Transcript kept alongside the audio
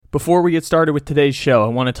Before we get started with today's show, I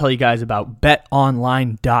want to tell you guys about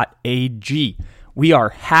betonline.ag. We are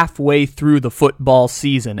halfway through the football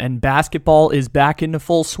season, and basketball is back into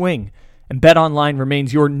full swing. And BetOnline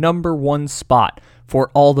remains your number one spot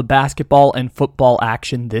for all the basketball and football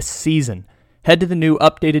action this season. Head to the new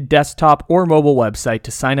updated desktop or mobile website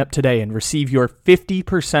to sign up today and receive your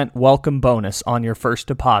 50% welcome bonus on your first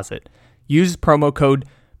deposit. Use promo code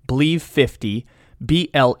BLEAV50,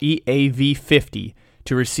 BLEAV50,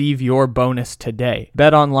 to receive your bonus today.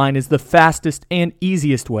 BetOnline is the fastest and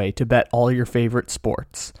easiest way to bet all your favorite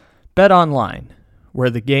sports. BetOnline, where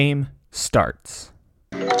the game starts.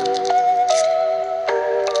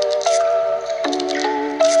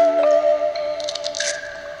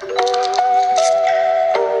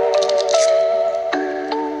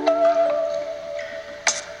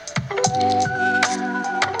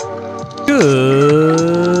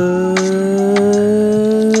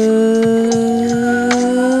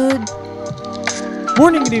 Good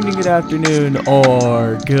morning, good evening, good afternoon,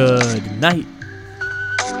 or good night.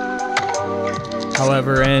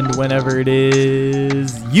 However and whenever it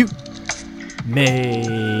is you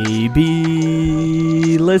may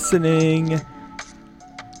be listening,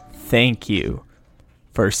 thank you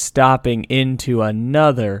for stopping into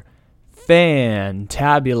another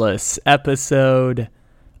fantabulous episode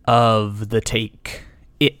of the Take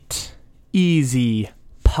It Easy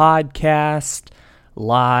podcast,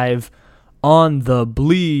 live on the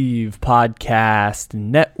Bleav Podcast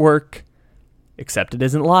Network, except it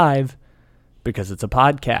isn't live because it's a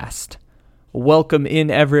podcast. Welcome in,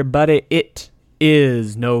 everybody. It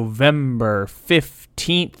is November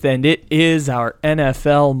 15th, and it is our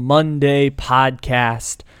NFL Monday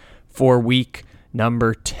podcast for week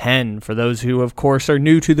number 10. For those who, of course, are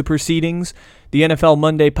new to the proceedings, the NFL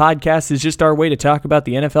Monday podcast is just our way to talk about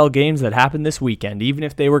the NFL games that happened this weekend, even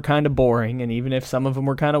if they were kind of boring and even if some of them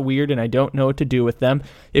were kind of weird and I don't know what to do with them.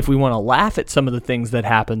 If we want to laugh at some of the things that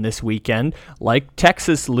happened this weekend, like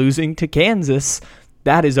Texas losing to Kansas,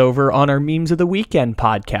 that is over on our Memes of the Weekend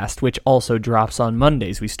podcast, which also drops on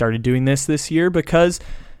Mondays. We started doing this year because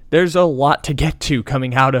there's a lot to get to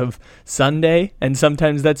coming out of Sunday, and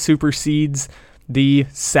sometimes that supersedes the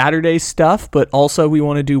Saturday stuff, but also we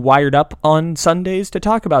want to do Wired Up on Sundays to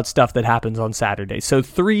talk about stuff that happens on Saturdays. So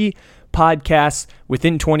 3 podcasts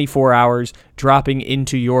within 24 hours dropping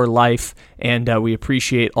into your life, and we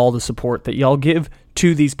appreciate all the support that y'all give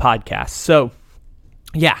to these podcasts. So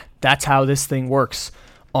yeah, that's how this thing works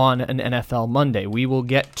on an NFL Monday. We will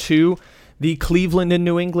get to the Cleveland and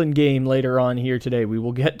New England game later on here today. We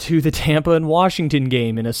will get to the Tampa and Washington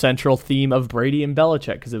game in a central theme of Brady and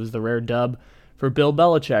Belichick, because it was the rare dub for Bill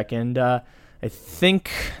Belichick. And I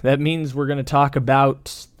think that means we're going to talk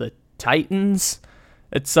about the Titans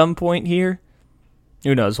at some point here.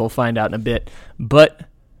 Who knows? We'll find out in a bit. But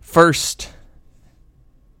first,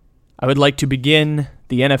 I would like to begin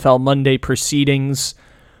the NFL Monday proceedings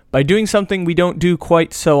by doing something we don't do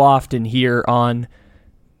quite so often here on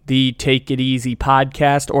the Take It Easy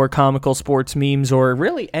podcast or Comical Sports Memes, or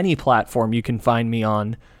really any platform you can find me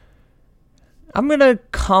on. I'm going to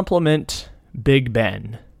compliment Big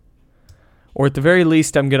Ben, or at the very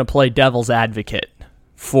least, I'm going to play devil's advocate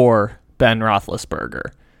for Ben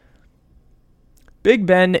Roethlisberger. Big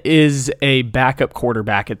Ben is a backup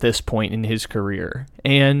quarterback at this point in his career,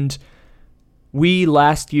 and we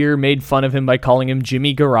last year made fun of him by calling him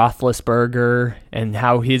Jimmy Garothlisberger, and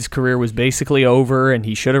how his career was basically over and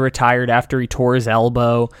he should have retired after he tore his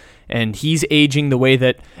elbow, and he's aging the way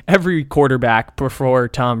that every quarterback before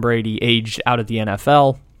Tom Brady aged out of the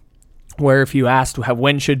NFL. Where if you asked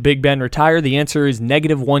when should Big Ben retire, the answer is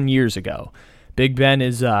 -1 years ago. Big Ben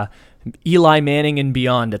is Eli Manning and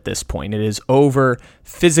beyond at this point. It is over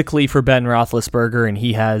physically for Ben Roethlisberger, and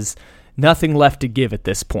he has nothing left to give at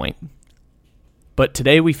this point. But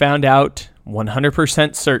today we found out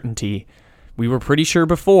 100% certainty. We were pretty sure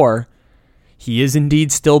before. He is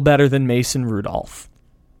indeed still better than Mason Rudolph.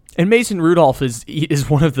 And Mason Rudolph is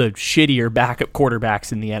one of the shittier backup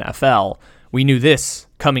quarterbacks in the NFL. We knew this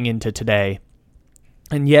coming into today.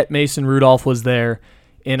 And yet Mason Rudolph was there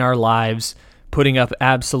in our lives, putting up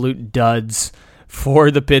absolute duds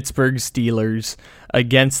for the Pittsburgh Steelers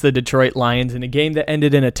against the Detroit Lions in a game that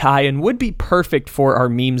ended in a tie and would be perfect for our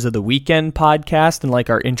Memes of the Weekend podcast and like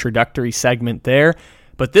our introductory segment there.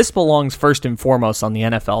 But this belongs first and foremost on the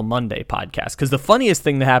NFL Monday podcast, because the funniest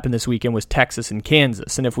thing that happened this weekend was Texas and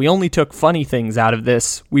Kansas. And if we only took funny things out of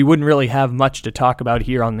this, we wouldn't really have much to talk about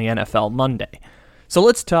here on the NFL Monday. So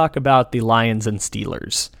let's talk about the Lions and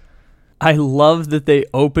Steelers. I love that they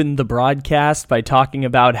opened the broadcast by talking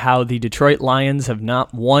about how the Detroit Lions have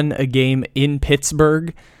not won a game in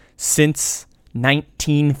Pittsburgh since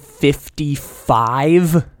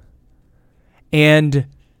 1955. And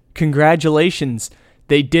congratulations,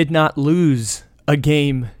 they did not lose a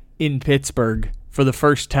game in Pittsburgh for the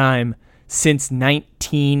first time since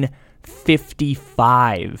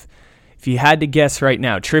 1955. If you had to guess right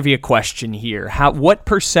now, trivia question here. What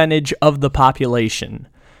percentage of the population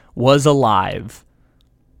was alive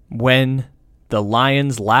when the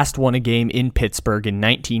Lions last won a game in Pittsburgh in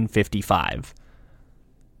 1955?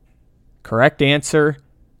 Correct answer,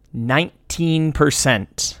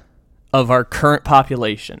 19% of our current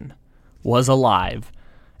population was alive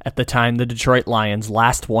at the time the Detroit Lions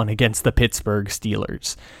last won against the Pittsburgh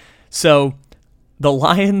Steelers. So the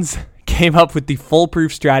Lions came up with the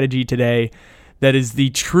foolproof strategy today that is the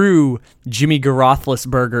true Jimmy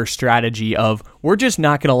Garoppolo strategy of we're just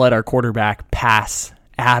not going to let our quarterback pass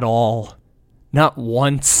at all. Not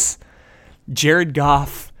once. Jared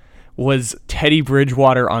Goff was Teddy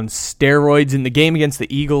Bridgewater on steroids. In the game against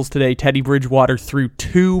the Eagles today, Teddy Bridgewater threw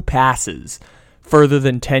 2 passes further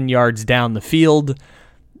than 10 yards down the field.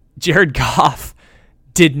 Jared Goff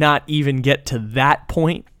did not even get to that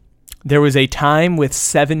point. There was a time with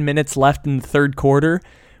 7 minutes left in the third quarter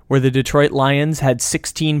where the Detroit Lions had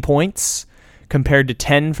 16 points compared to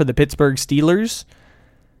 10 for the Pittsburgh Steelers.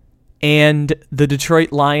 And the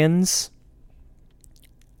Detroit Lions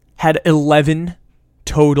had 11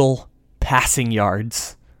 total passing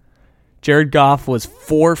yards. Jared Goff was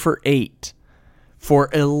 4 for 8 for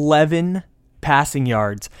 11 passing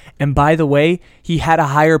yards. And by the way, he had a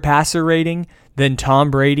higher passer rating than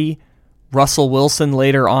Tom Brady, Russell Wilson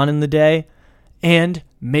later on in the day, and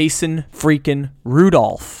Mason freaking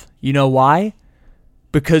Rudolph. You know why?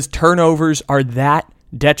 Because turnovers are that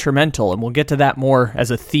detrimental, and we'll get to that more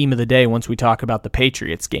as a theme of the day once we talk about the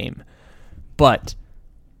Patriots game. But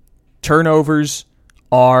turnovers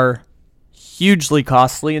are hugely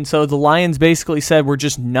costly, and so the Lions basically said, we're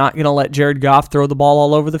just not going to let Jared Goff throw the ball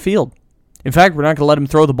all over the field. In fact, we're not going to let him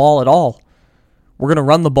throw the ball at all. We're going to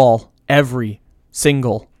run the ball every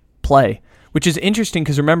single play, which is interesting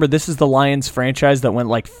because remember, this is the Lions franchise that went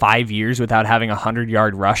like 5 years without having a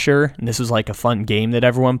 100-yard rusher, and this was like a fun game that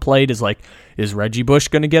everyone played. Is Reggie Bush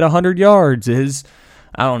going to get 100 yards?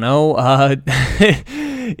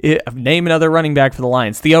 Name another running back for the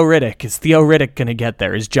Lions. Theo Riddick. Is Theo Riddick going to get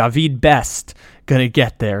there? Is Javid Best going to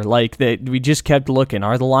get there? We just kept looking.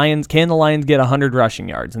 Can the Lions get 100 rushing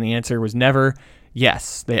yards? And the answer was never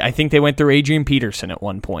yes. I think they went through Adrian Peterson at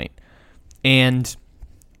one point. And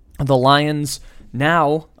the Lions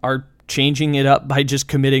now are changing it up by just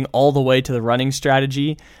committing all the way to the running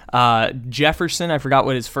strategy. Jefferson, I forgot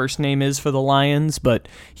what his first name is for the Lions, but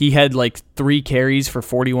he had 3 carries for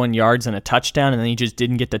 41 yards and a touchdown, and then he just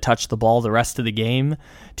didn't get to touch the ball the rest of the game.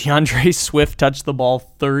 DeAndre Swift touched the ball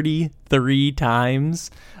 33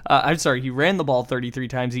 times. He ran the ball 33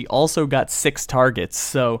 times. He also got 6 targets,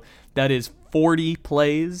 so that is 40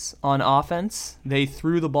 plays on offense. They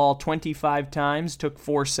threw the ball 25 times, took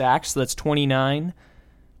 4 sacks, so that's 29,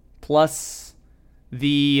 plus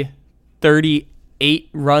the 38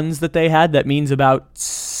 runs that they had. That means about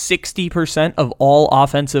 60% of all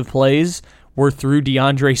offensive plays were through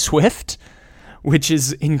DeAndre Swift, which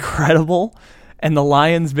is incredible. And the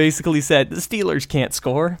Lions basically said, the Steelers can't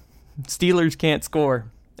score. Steelers can't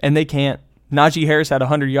score. And they can't. Najee Harris had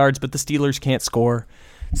 100 yards, but the Steelers can't score.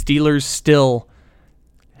 Steelers still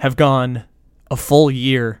have gone a full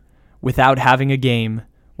year without having a game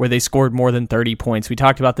where they scored more than 30 points. We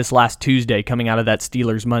talked about this last Tuesday coming out of that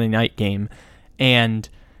Steelers Monday night game, and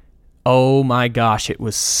oh my gosh, it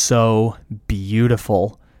was so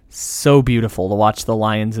beautiful to watch the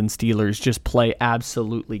Lions and Steelers just play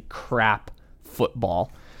absolutely crap football.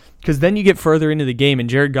 Because then you get further into the game, and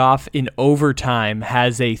Jared Goff in overtime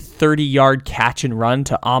has a 30-yard catch and run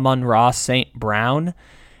to Amon-Ra St. Brown.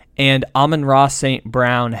 And Amon-Ra St.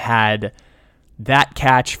 Brown had that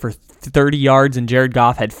catch for 30 yards, and Jared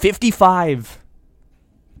Goff had 55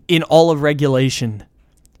 in all of regulation.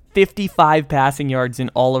 55 passing yards in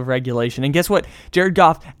all of regulation. And guess what? Jared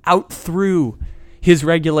Goff outthrew his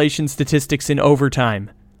regulation statistics in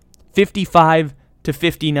overtime. 55 to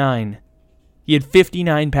 59. He had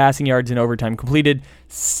 59 passing yards in overtime, completed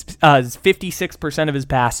 56% of his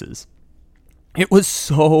passes. It was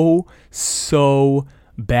so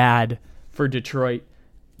bad for Detroit.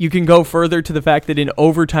 You can go further to the fact that in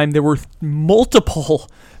overtime there were multiple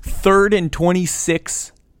 3rd and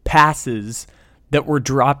 26 passes that were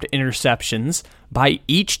dropped interceptions by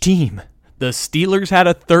each team. The Steelers had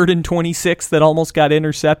a 3rd and 26 that almost got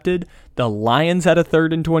intercepted. The Lions had a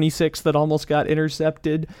 3rd and 26 that almost got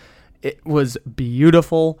intercepted. It was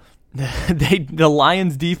beautiful. The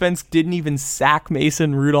Lions defense didn't even sack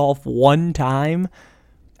Mason Rudolph one time,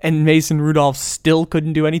 and Mason Rudolph still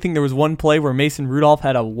couldn't do anything. There was one play where Mason Rudolph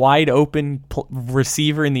had a wide open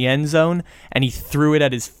receiver in the end zone, and he threw it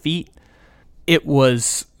at his feet. It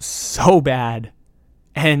was so bad.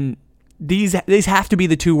 And these have to be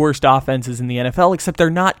the two worst offenses in the NFL, except they're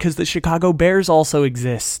not, because the Chicago Bears also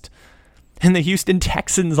exist. And the Houston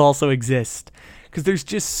Texans also exist. Because there's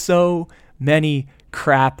just so many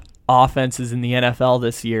crap offenses in the NFL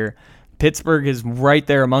this year. Pittsburgh is right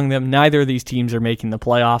there among them. Neither of these teams are making the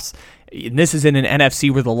playoffs. And this is in an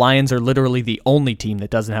NFC where the Lions are literally the only team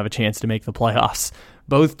that doesn't have a chance to make the playoffs.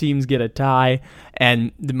 Both teams get a tie.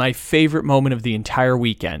 And my favorite moment of the entire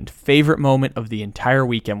weekend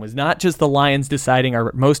was not just the Lions deciding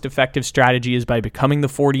our most effective strategy is by becoming the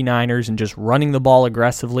 49ers and just running the ball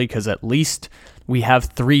aggressively, because at least we have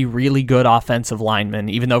three really good offensive linemen,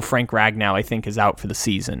 even though Frank Ragnow, I think, is out for the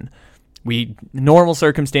season. We, normal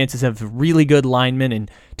circumstances, have really good linemen in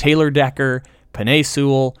Taylor Decker, Penei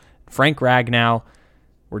Sewell, Frank Ragnow.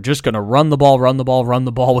 We're just going to run the ball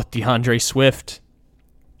with DeAndre Swift.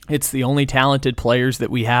 It's the only talented players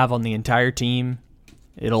that we have on the entire team.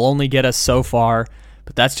 It'll only get us so far,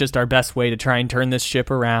 but that's just our best way to try and turn this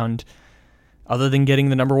ship around, other than getting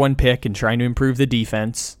the number one pick and trying to improve the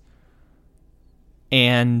defense.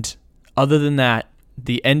 And other than that,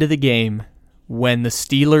 the end of the game, when the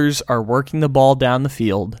Steelers are working the ball down the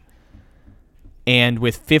field, and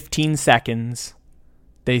with 15 seconds,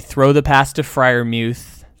 they throw the pass to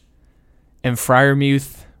Freiermuth, and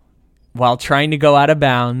Freiermuth, while trying to go out of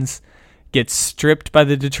bounds, gets stripped by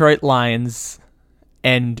the Detroit Lions,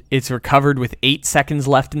 and it's recovered with 8 seconds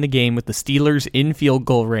left in the game with the Steelers in field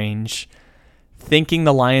goal range, thinking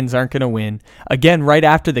the Lions aren't going to win. Again, right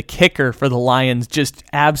after the kicker for the Lions just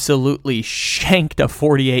absolutely shanked a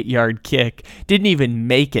 48-yard kick. Didn't even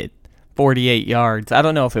make it 48 yards. I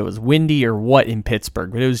don't know if it was windy or what in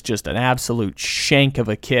Pittsburgh, but it was just an absolute shank of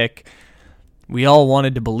a kick. We all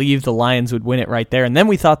wanted to believe the Lions would win it right there, and then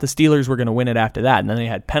we thought the Steelers were going to win it after that, and then they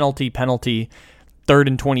had penalty, 3rd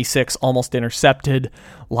and 26, almost intercepted.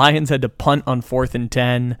 Lions had to punt on 4th and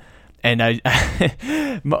 10. And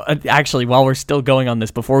actually, while we're still going on this,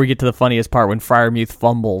 before we get to the funniest part, when Freiermuth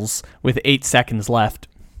fumbles with 8 seconds left,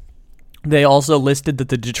 they also listed that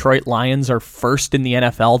the Detroit Lions are first in the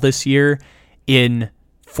NFL this year in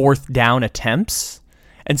 4th down attempts.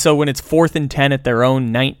 And so when it's 4th and 10 at their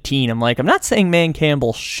own 19, I'm not saying Man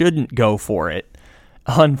Campbell shouldn't go for it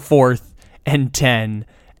on 4th and 10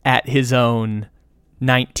 at his own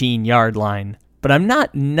 19-yard line, but I'm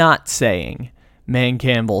not saying Man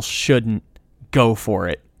Campbell shouldn't go for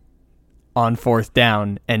it on 4th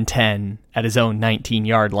down and 10 at his own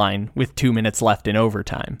 19-yard line with 2 minutes left in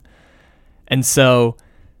overtime. And so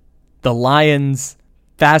the Lions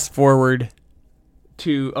fast forward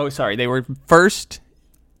to, they were first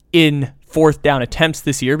in 4th down attempts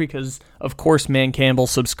this year because, of course, Man Campbell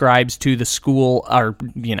subscribes to the school, or,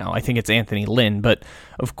 I think it's Anthony Lynn, but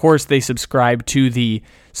of course they subscribe to the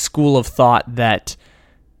school of thought that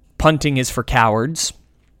punting is for cowards.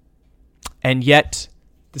 And yet,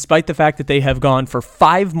 despite the fact that they have gone for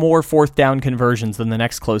 5 more 4th down conversions than the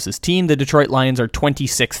next closest team, the Detroit Lions are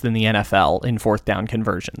 26th in the NFL in 4th down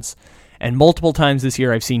conversions. And multiple times this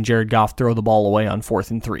year, I've seen Jared Goff throw the ball away on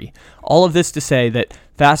 4th and 3. All of this to say that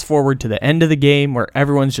fast forward to the end of the game where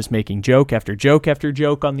everyone's just making joke after joke after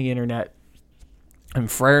joke on the internet, and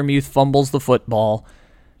Freiermuth fumbles the football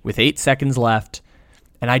with 8 seconds left,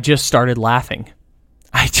 and I just started laughing.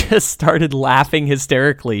 I just started laughing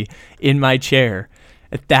hysterically in my chair.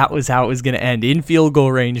 That was how it was going to end. In field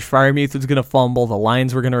goal range, Freiermuth was going to fumble, the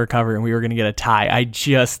Lions were going to recover, and we were going to get a tie. I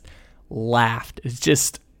just laughed. It's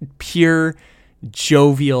just pure,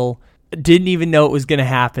 jovial, didn't even know it was going to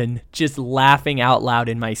happen, just laughing out loud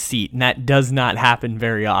in my seat. And that does not happen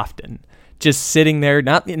very often. Just sitting there,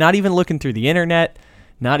 not even looking through the internet,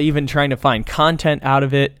 not even trying to find content out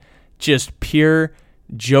of it, just pure,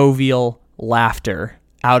 jovial laughter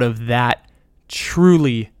out of that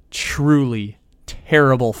truly, truly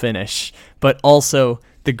terrible finish, but also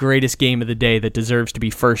the greatest game of the day that deserves to be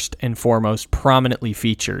first and foremost prominently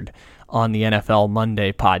featured on the NFL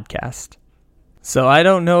Monday podcast. So I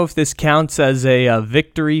don't know if this counts as a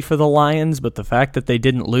victory for the Lions, but the fact that they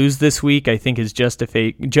didn't lose this week I think is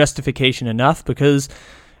justification enough, because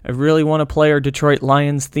I really want to play our Detroit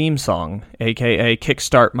Lions theme song, aka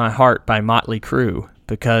Kickstart My Heart by Motley Crue,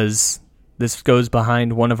 because this goes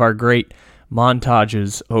behind one of our great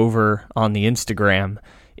montages over on the Instagram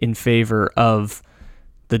in favor of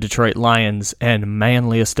the Detroit Lions and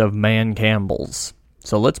manliest of Man Campbells.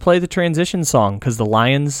 So let's play the transition song, because the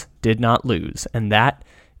Lions did not lose, and that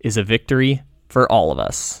is a victory for all of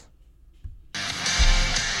us.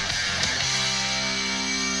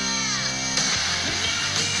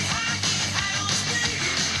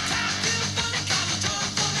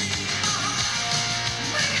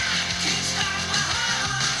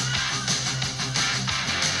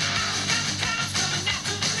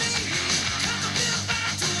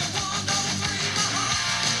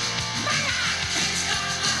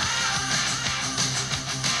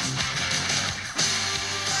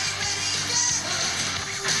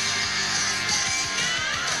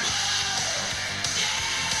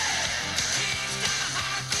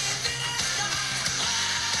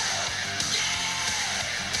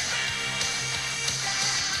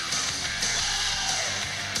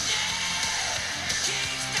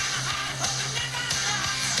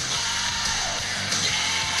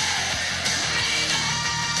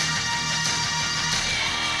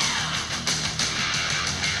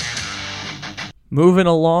 Moving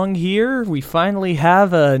along here, we finally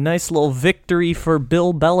have a nice little victory for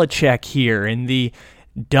Bill Belichick here in the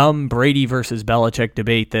dumb Brady versus Belichick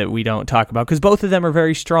debate that we don't talk about, because both of them are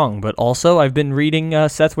very strong. But also, I've been reading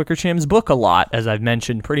Seth Wickersham's book a lot, as I've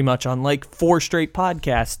mentioned pretty much on like 4 straight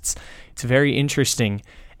podcasts. It's very interesting,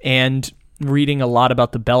 and reading a lot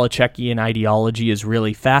about the Belichickian ideology is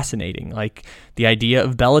really fascinating. Like the idea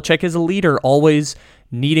of Belichick as a leader always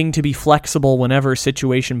needing to be flexible whenever a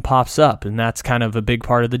situation pops up, and that's kind of a big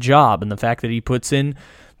part of the job, and the fact that he puts in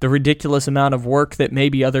the ridiculous amount of work that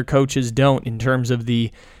maybe other coaches don't in terms of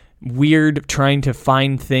the weird trying to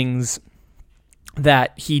find things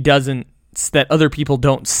that he doesn't, that other people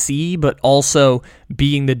don't see, but also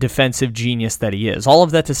being the defensive genius that he is. All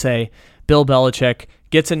of that to say, Bill Belichick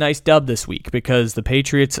gets a nice dub this week because the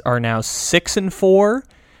Patriots are now 6-4,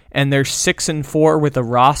 and they're 6-4 with a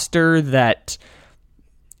roster that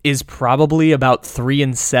is probably about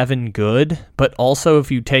 3-7 good, but also if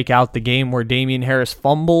you take out the game where Damian Harris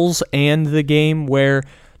fumbles and the game where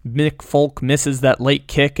Nick Folk misses that late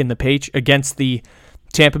kick in the against the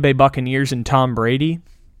Tampa Bay Buccaneers and Tom Brady,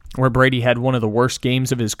 where Brady had one of the worst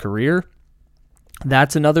games of his career,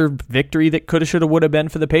 that's another victory that coulda, shoulda, woulda been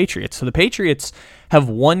for the Patriots. So the Patriots have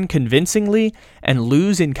won convincingly and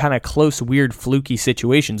lose in kind of close, weird, fluky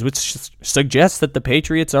situations, which suggests that the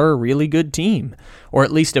Patriots are a really good team, or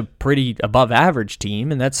at least a pretty above-average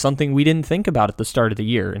team, and that's something we didn't think about at the start of the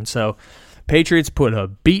year. And so Patriots put a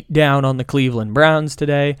beat down on the Cleveland Browns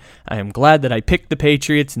today. I am glad that I picked the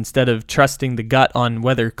Patriots instead of trusting the gut on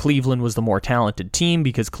whether Cleveland was the more talented team,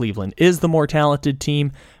 because Cleveland is the more talented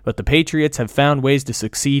team. But the Patriots have found ways to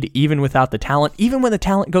succeed even without the talent, even when the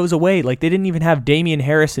talent goes away. Like, they didn't even have Damian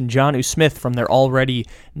Harris and Jonnu Smith from their already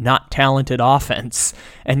not talented offense,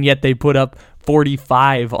 and yet they put up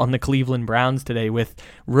 45 on the Cleveland Browns today, with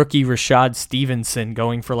rookie Rashad Stevenson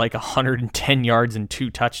going for like 110 yards and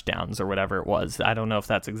 2 touchdowns or whatever it was. I don't know if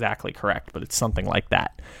that's exactly correct, but it's something like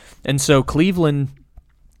that. And so Cleveland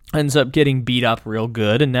ends up getting beat up real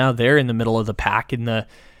good, and now they're in the middle of the pack in the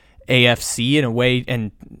AFC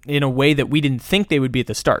in a way that we didn't think they would be at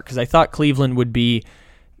the start, because I thought Cleveland would be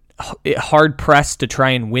hard-pressed to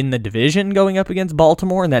try and win the division going up against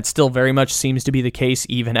Baltimore, and that still very much seems to be the case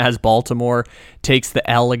even as Baltimore takes the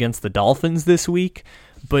L against the Dolphins this week.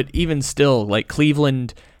 But even still, like,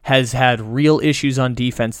 Cleveland has had real issues on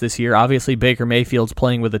defense this year. Obviously, Baker Mayfield's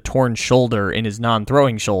playing with a torn shoulder in his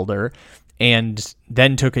non-throwing shoulder, and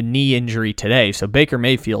then took a knee injury today. So Baker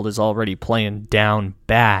Mayfield is already playing down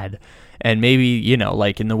bad. And maybe,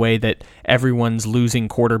 like in the way that everyone's losing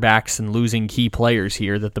quarterbacks and losing key players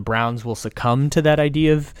here, that the Browns will succumb to that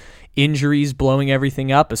idea of injuries blowing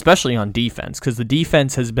everything up, especially on defense, because the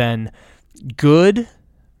defense has been good,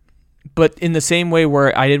 but in the same way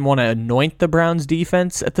where I didn't want to anoint the Browns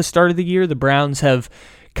defense at the start of the year, the Browns have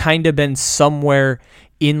kind of been somewhere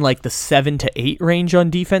in like the 7 to 8 range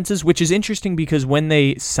on defenses, which is interesting because when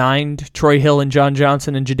they signed Troy Hill and John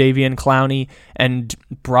Johnson and Jadeveon Clowney and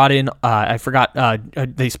brought in,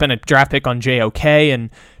 they spent a draft pick on JOK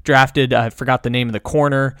and drafted, I forgot the name of the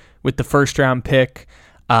corner with the first round pick.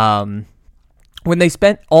 When they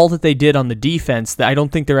spent all that they did on the defense, I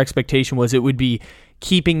don't think their expectation was it would be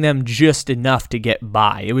keeping them just enough to get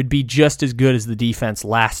by. It would be just as good as the defense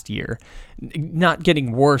last year. Not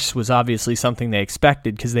getting worse was obviously something they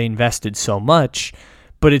expected because they invested so much,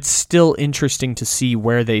 but it's still interesting to see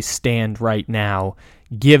where they stand right now,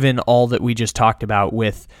 given all that we just talked about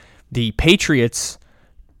with the Patriots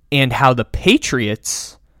and how the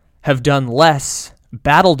Patriots have done less,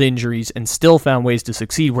 battled injuries, and still found ways to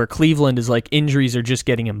succeed, where Cleveland is like injuries are just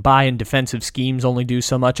getting him by and defensive schemes only do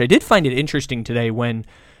so much. I did find it interesting today when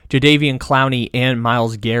Jadeveon Clowney and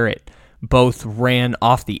Myles Garrett both ran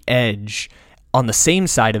off the edge on the same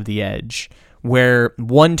side of the edge, where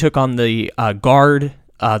one took on the guard,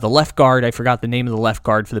 the left guard. I forgot the name of the left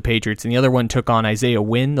guard for the Patriots, and the other one took on Isaiah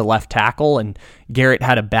Wynn, the left tackle, and Garrett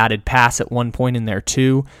had a batted pass at one point in there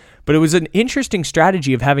too. But it was an interesting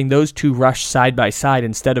strategy of having those two rush side by side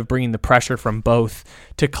instead of bringing the pressure from both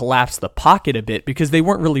to collapse the pocket a bit, because they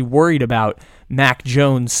weren't really worried about Mac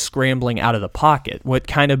Jones scrambling out of the pocket. What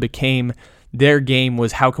kind of became their game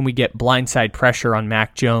was, how can we get blindside pressure on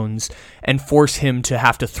Mac Jones and force him to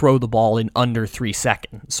have to throw the ball in under 3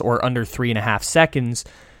 seconds or under 3.5 seconds,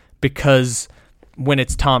 because when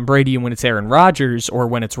it's Tom Brady and when it's Aaron Rodgers or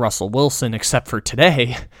when it's Russell Wilson, except for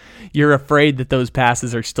today, you're afraid that those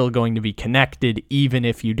passes are still going to be connected even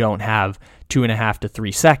if you don't have 2.5 to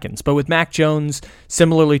 3 seconds. But with Mac Jones,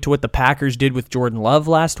 similarly to what the Packers did with Jordan Love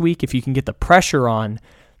last week, if you can get the pressure on,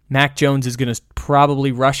 Mac Jones is going to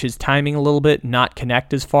probably rush his timing a little bit, not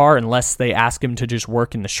connect as far unless they ask him to just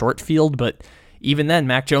work in the short field. But even then,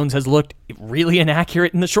 Mac Jones has looked really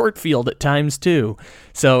inaccurate in the short field at times too.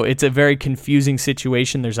 So it's a very confusing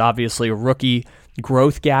situation. There's obviously a rookie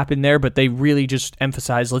growth gap in there, but they really just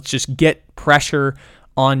emphasize, let's just get pressure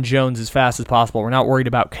on Jones as fast as possible. We're not worried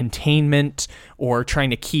about containment or trying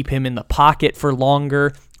to keep him in the pocket for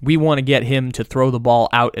longer. We want to get him to throw the ball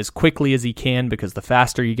out as quickly as he can, because the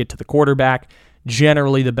faster you get to the quarterback,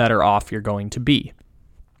 generally the better off you're going to be.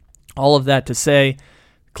 All of that to say,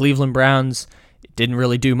 Cleveland Browns, it didn't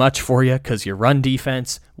really do much for you because your run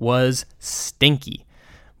defense was stinky.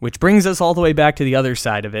 Which brings us all the way back to the other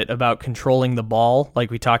side of it about controlling the ball, like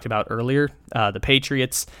we talked about earlier. The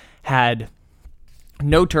Patriots had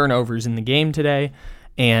no turnovers in the game today,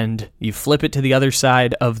 and you flip it to the other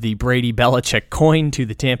side of the Brady-Belichick coin to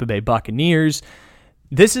the Tampa Bay Buccaneers.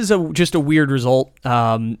 This is just a weird result.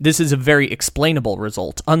 This is a very explainable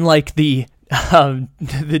result. Unlike the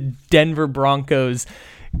Denver Broncos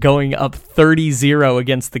going up 30-0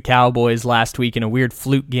 against the Cowboys last week in a weird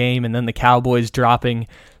fluke game, and then the Cowboys dropping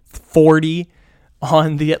 40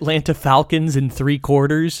 on the Atlanta Falcons in 3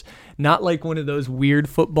 quarters. Not like one of those weird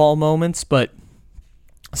football moments, but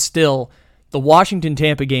still, the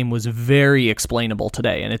Washington-Tampa game was very explainable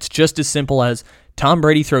today, and it's just as simple as Tom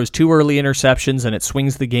Brady throws 2 early interceptions and it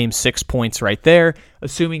swings the game 6 points right there,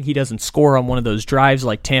 assuming he doesn't score on one of those drives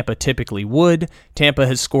like Tampa typically would. Tampa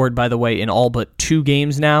has scored, by the way, in all but 2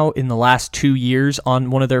 games now in the last 2 years on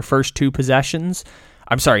one of their first 2 possessions.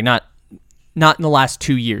 I'm sorry, not in the last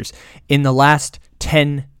 2 years. In the last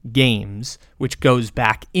 10 games, which goes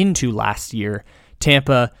back into last year,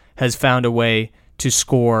 Tampa has found a way to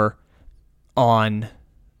score on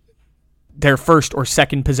their first or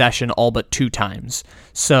second possession all but 2 times.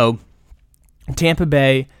 So Tampa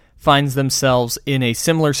Bay finds themselves in a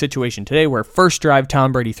similar situation today where first drive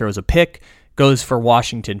Tom Brady throws a pick, goes for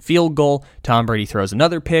Washington field goal. Tom Brady throws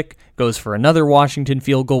another pick, goes for another Washington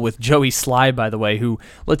field goal with Joey Sly, by the way, who,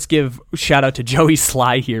 let's give shout out to Joey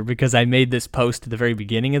Sly here, because I made this post at the very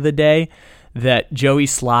beginning of the day that Joey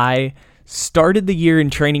Sly started the year in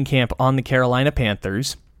training camp on the Carolina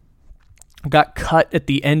Panthers, got cut at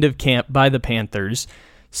the end of camp by the Panthers,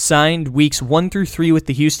 signed weeks 1 through 3 with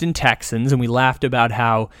the Houston Texans, and we laughed about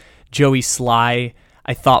how Joey Sly,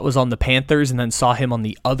 I thought, was on the Panthers and then saw him on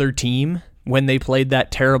the other team when they played that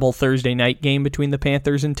terrible Thursday night game between the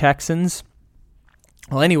Panthers and Texans.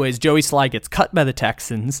 Well, anyways, Joey Sly gets cut by the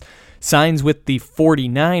Texans, signs with the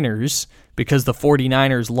 49ers because the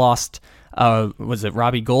 49ers lost, was it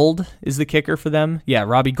Robbie Gould is the kicker for them? Yeah,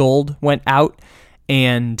 Robbie Gould went out,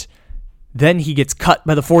 and then he gets cut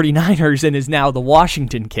by the 49ers and is now the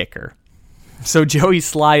Washington kicker. So Joey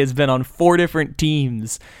Sly has been on 4 different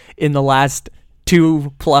teams in the last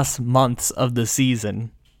 2+ months of the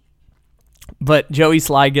season. But Joey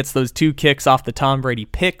Sly gets those 2 kicks off the Tom Brady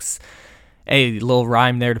picks. A little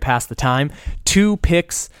rhyme there to pass the time. 2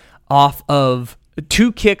 kicks off of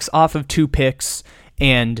 2 picks,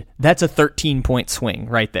 and that's a 13-point swing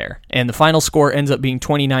right there. And the final score ends up being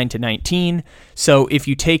 29-19. So if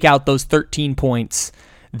you take out those 13 points,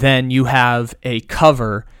 then you have a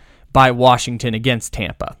cover by Washington against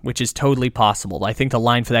Tampa, which is totally possible. I think the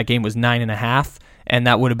line for that game was 9.5, and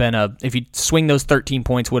that would have been if you swing those 13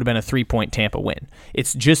 points, would have been a 3-point Tampa win.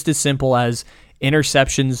 It's just as simple as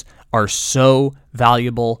interceptions are so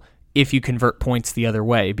valuable if you convert points the other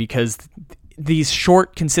way, because these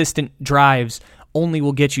short, consistent drives only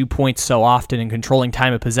will get you points so often, and controlling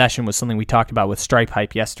time of possession was something we talked about with Stripe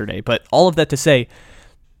Hype yesterday. But all of that to say,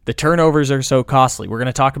 the turnovers are so costly. We're going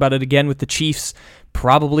to talk about it again with the Chiefs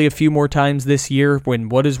probably a few more times this year, when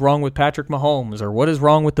what is wrong with Patrick Mahomes or what is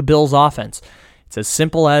wrong with the Bills' offense. It's as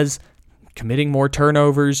simple as committing more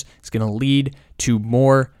turnovers is going to lead to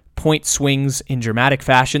more point swings in dramatic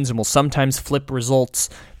fashions and will sometimes flip results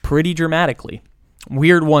pretty dramatically.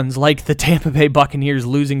 Weird ones like the Tampa Bay Buccaneers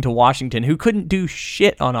losing to Washington, who couldn't do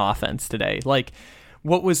shit on offense today. Like,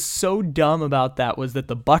 what was so dumb about that was that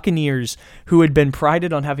the Buccaneers, who had been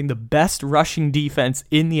prided on having the best rushing defense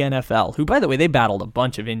in the NFL, who, by the way, they battled a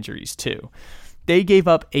bunch of injuries too, they gave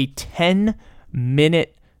up a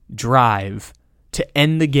 10-minute drive to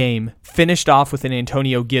end the game, finished off with an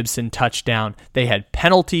Antonio Gibson touchdown. They had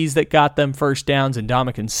penalties that got them first downs, and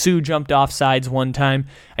Ndamukong Suh jumped off sides one time.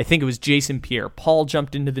 I think it was Jason Pierre-Paul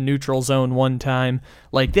jumped into the neutral zone one time.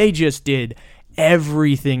 Like, they just did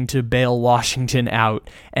everything to bail Washington out,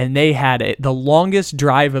 and they had the longest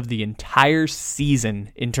drive of the entire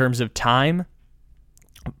season in terms of time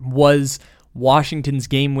was Washington's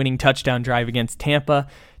game-winning touchdown drive against Tampa.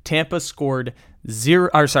 Tampa scored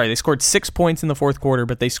they scored 6 points in the fourth quarter,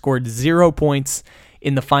 but they scored 0 points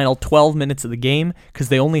in the final 12 minutes of the game because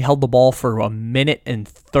they only held the ball for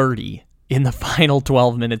 1:30 in the final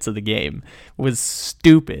 12 minutes of the game. It was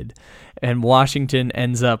stupid. And Washington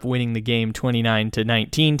ends up winning the game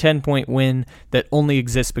 29-19, 10-point win that only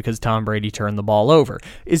exists because Tom Brady turned the ball over.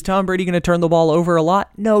 Is Tom Brady going to turn the ball over a lot?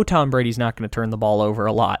 No, Tom Brady's not going to turn the ball over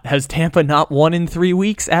a lot. Has Tampa not won in 3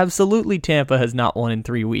 weeks? Absolutely, Tampa has not won in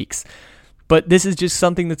 3 weeks. But this is just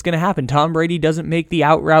something that's going to happen. Tom Brady doesn't make the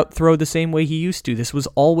out route throw the same way he used to. This was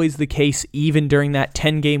always the case even during that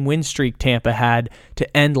 10-game win streak Tampa had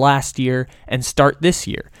to end last year and start this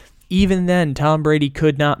year. Even then, Tom Brady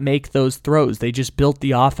could not make those throws. They just built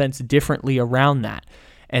the offense differently around that.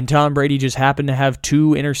 And Tom Brady just happened to have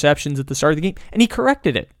 2 interceptions at the start of the game, and he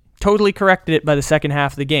corrected it. Totally corrected it by the second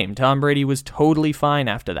half of the game. Tom Brady was totally fine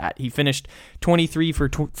after that. He finished 23 for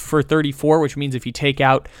 34, which means if you take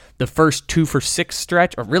out the first 2 for 6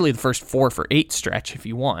 stretch, or really the first 4 for 8 stretch if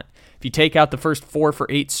you want. If you take out the first 4 for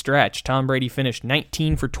 8 stretch, Tom Brady finished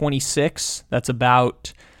 19 for 26. That's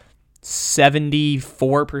about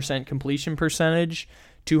 74% completion percentage,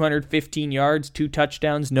 215 yards, 2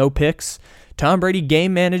 touchdowns, no picks. Tom Brady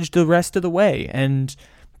game managed the rest of the way, and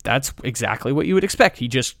that's exactly what you would expect. He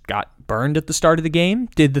just got burned at the start of the game,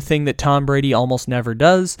 did the thing that Tom Brady almost never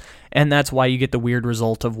does, and that's why you get the weird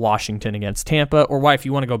result of Washington against Tampa, or why, if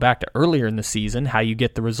you want to go back to earlier in the season, how you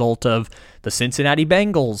get the result of the Cincinnati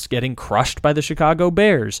Bengals getting crushed by the Chicago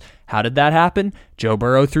Bears. How did that happen? Joe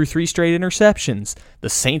Burrow threw 3 straight interceptions. The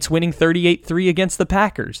Saints winning 38-3 against the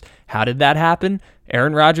Packers. How did that happen?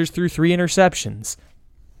 Aaron Rodgers threw 3 interceptions.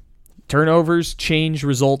 Turnovers change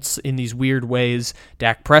results in these weird ways.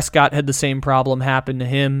 Dak Prescott had the same problem happen to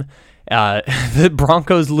him. The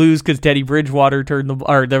Broncos lose because Teddy Bridgewater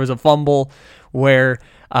there was a fumble where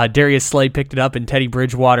Darius Slay picked it up and Teddy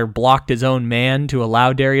Bridgewater blocked his own man to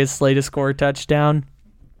allow Darius Slay to score a touchdown.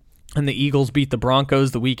 And the Eagles beat the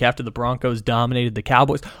Broncos the week after the Broncos dominated the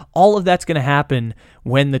Cowboys. All of that's going to happen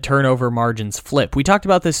when the turnover margins flip. We talked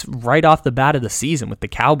about this right off the bat of the season with the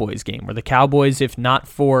Cowboys game, where the Cowboys, if not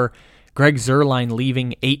for Greg Zuerlein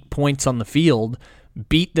leaving 8 points on the field,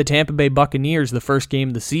 beat the Tampa Bay Buccaneers the first game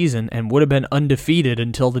of the season and would have been undefeated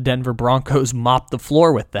until the Denver Broncos mopped the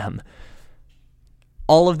floor with them.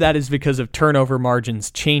 All of that is because of turnover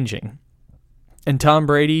margins changing. And Tom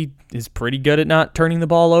Brady is pretty good at not turning the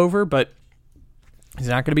ball over, but he's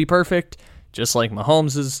not going to be perfect. Just like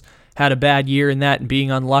Mahomes has had a bad year in that and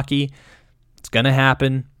being unlucky. It's going to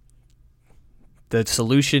happen. The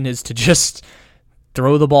solution is to just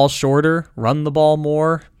throw the ball shorter, run the ball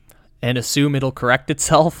more, and assume it'll correct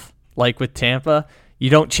itself, like with Tampa. You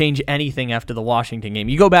don't change anything after the Washington game.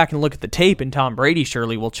 You go back and look at the tape, and Tom Brady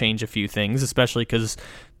surely will change a few things, especially because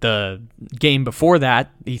the game before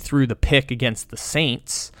that, he threw the pick against the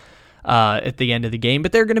Saints at the end of the game,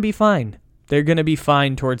 but they're going to be fine. They're going to be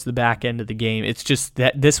fine towards the back end of the game. It's just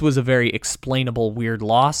that this was a very explainable, weird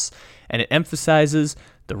loss, and it emphasizes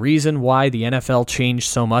the reason why the NFL changed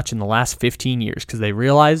so much in the last 15 years, because they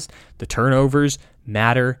realized the turnovers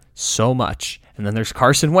matter so much. And then there's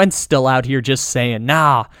Carson Wentz still out here just saying,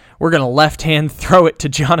 nah, we're going to left-hand throw it to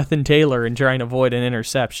Jonathan Taylor and try and avoid an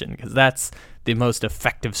interception, because that's the most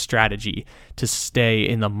effective strategy to stay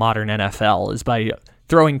in the modern NFL, is by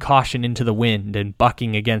throwing caution into the wind and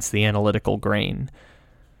bucking against the analytical grain.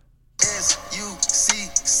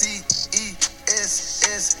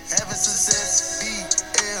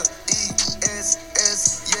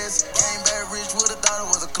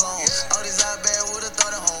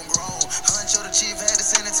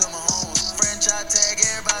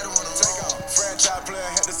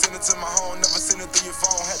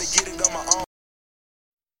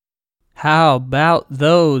 How about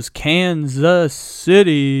those Kansas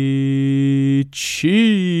City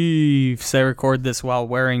Chiefs? Chiefs. I record this while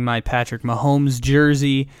wearing my Patrick Mahomes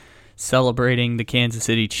jersey, celebrating the Kansas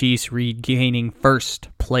City Chiefs regaining first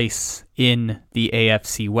place in the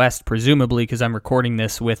AFC West, presumably because I'm recording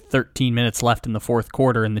this with 13 minutes left in the fourth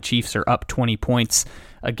quarter and the Chiefs are up 20 points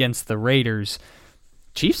against the Raiders.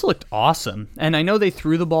 Chiefs looked awesome, and I know they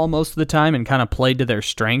threw the ball most of the time and kind of played to their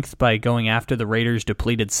strength by going after the Raiders'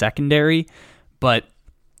 depleted secondary, but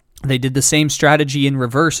they did the same strategy in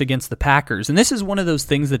reverse against the Packers. And this is one of those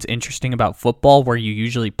things that's interesting about football where you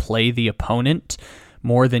usually play the opponent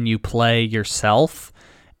more than you play yourself.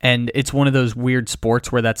 And it's one of those weird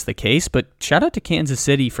sports where that's the case. But shout out to Kansas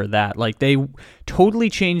City for that. Like, they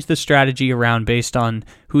totally changed the strategy around based on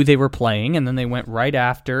who they were playing, and then they went right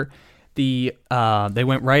after the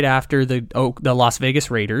Las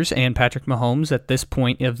Vegas Raiders, and Patrick Mahomes at this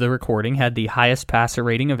point of the recording had the highest passer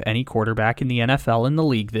rating of any quarterback in the NFL in the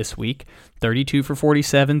league this week. 32 for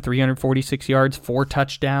 47, 346 yards, 4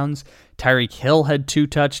 touchdowns. Tyreek Hill had 2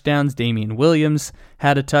 touchdowns. Damian Williams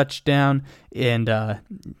had a touchdown, and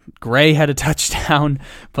Gray had a touchdown.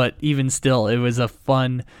 But even still, it was a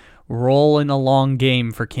fun rolling along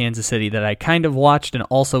game for Kansas City that I kind of watched and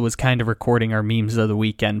also was kind of recording our Memes of the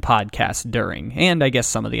Weekend podcast during, and I guess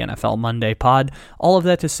some of the NFL Monday pod. All of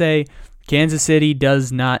that to say, Kansas City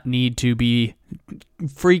does not need to be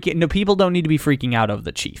people don't need to be freaking out of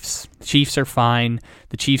the Chiefs. Chiefs are fine.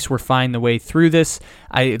 The Chiefs were fine the way through this.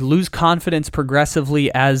 I lose confidence progressively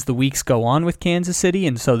as the weeks go on with Kansas City,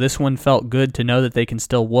 and so this one felt good to know that they can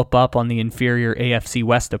still whoop up on the inferior AFC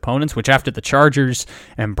West opponents, which after the Chargers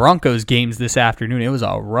and Broncos games this afternoon, it was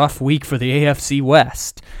a rough week for the AFC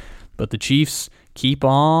West. But the Chiefs keep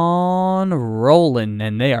on rolling,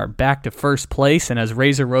 and they are back to first place, and as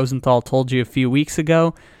Razor Rosenthal told you a few weeks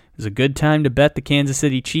ago, it was a good time to bet the Kansas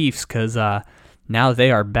City Chiefs because now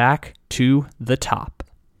they are back to the top.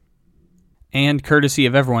 And courtesy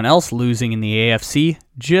of everyone else losing in the AFC,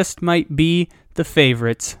 just might be the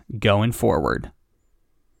favorites going forward.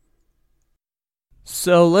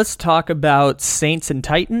 So let's talk about Saints and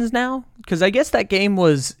Titans now, because I guess that game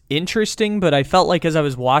was interesting, but I felt like as I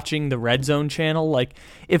was watching the Red Zone channel, like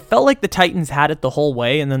it felt like the Titans had it the whole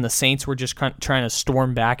way, and then the Saints were just trying to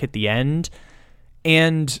storm back at the end.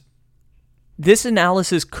 And this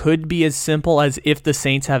analysis could be as simple as if the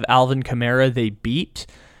Saints have Alvin Kamara, they beat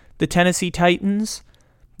the Tennessee Titans.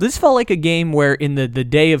 This felt like a game where in the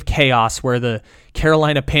day of chaos where the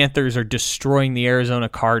Carolina Panthers are destroying the Arizona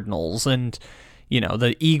Cardinals and, you know,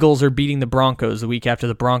 the Eagles are beating the Broncos the week after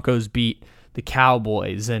the Broncos beat the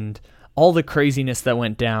Cowboys and all the craziness that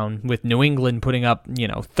went down with New England putting up,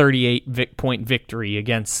 38-point victory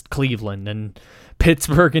against Cleveland and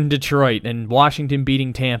Pittsburgh and Detroit and Washington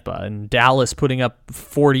beating Tampa and Dallas putting up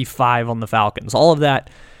 45 on the Falcons. All of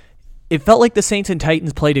that, it felt like the Saints and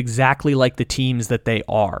Titans played exactly like the teams that they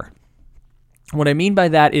are. What I mean by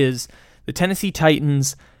that is the Tennessee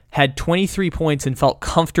Titans had 23 points and felt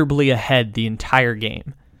comfortably ahead the entire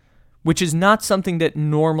game, which is not something that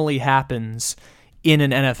normally happens in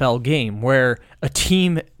an NFL game where a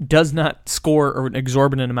team does not score an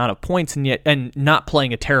exorbitant amount of points and not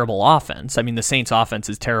playing a terrible offense. I mean, the Saints offense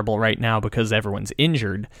is terrible right now because everyone's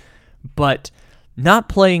injured, but not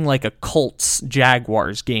playing like a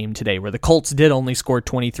Colts-Jaguars game today where the Colts did only score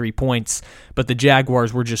 23 points, but the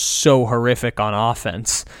Jaguars were just so horrific on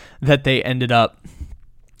offense that they ended up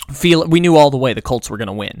we knew all the way the Colts were going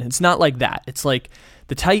to win. It's not like that. It's like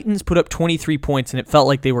the Titans put up 23 points, and it felt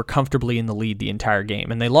like they were comfortably in the lead the entire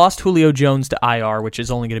game. And they lost Julio Jones to IR, which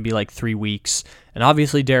is only going to be like 3 weeks. And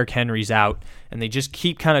obviously Derrick Henry's out. And they just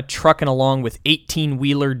keep kind of trucking along with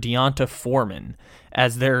 18-wheeler Deonta Foreman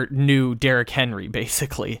as their new Derrick Henry,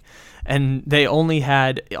 basically. And they only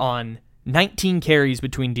had on 19 carries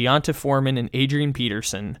between Deonta Foreman and Adrian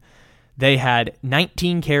Peterson. They had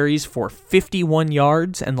 19 carries for 51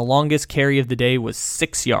 yards, and the longest carry of the day was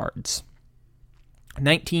 6 yards.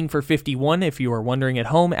 19 for 51, if you are wondering at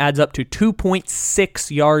home, adds up to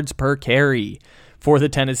 2.6 yards per carry for the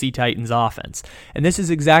Tennessee Titans offense. And this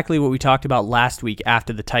is exactly what we talked about last week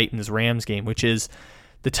after the Titans-Rams game, which is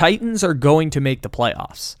the Titans are going to make the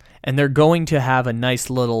playoffs, and they're going to have a nice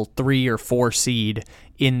little 3 or 4 seed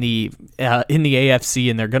in the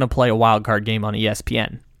AFC, and they're going to play a wild card game on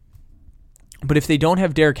ESPN. But if they don't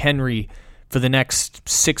have Derrick Henry for the next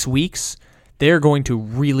 6 weeks, they're going to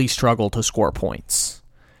really struggle to score points.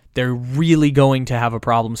 They're really going to have a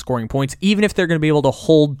problem scoring points, even if they're going to be able to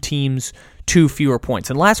hold teams to fewer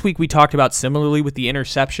points. And last week we talked about similarly with the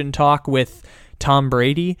interception talk with Tom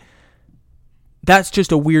Brady. That's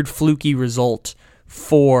just a weird fluky result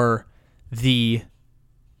for the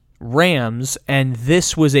Rams, and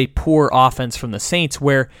this was a poor offense from the Saints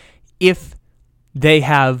where if they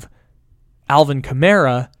have Alvin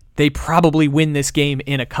Kamara, they probably win this game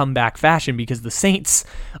in a comeback fashion because the Saints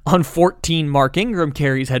on 14 Mark Ingram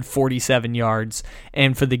carries had 47 yards.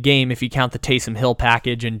 And for the game, if you count the Taysom Hill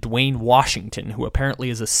package and Dwayne Washington, who apparently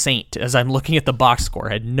is a Saint, as I'm looking at the box score,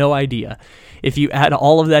 I had no idea. If you add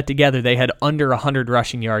all of that together, they had under 100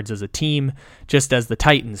 rushing yards as a team, just as the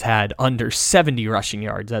Titans had under 70 rushing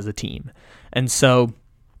yards as a team. And so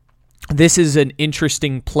this is an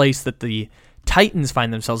interesting place that the Titans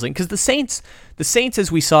find themselves in, because the Saints,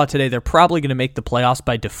 as we saw today, they're probably going to make the playoffs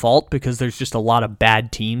by default because there's just a lot of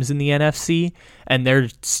bad teams in the NFC, and they're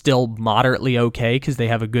still moderately okay because they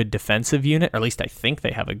have a good defensive unit, or at least I think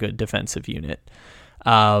they have a good defensive unit.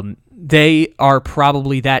 They are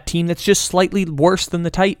probably that team that's just slightly worse than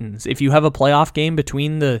the Titans. If you have a playoff game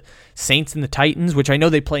between the Saints and the Titans, which I know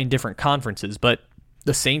they play in different conferences, but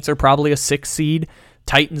the Saints are probably a 6 seed,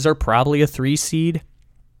 Titans are probably a 3 seed.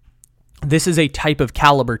 This is a type of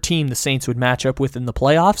caliber team the Saints would match up with in the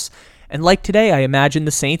playoffs. And like today, I imagine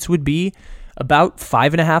the Saints would be about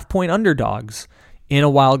 5.5-point underdogs in a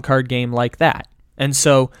wild card game like that. And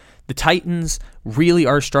so the Titans really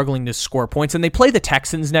are struggling to score points. And they play the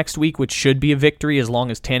Texans next week, which should be a victory as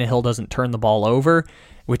long as Tannehill doesn't turn the ball over,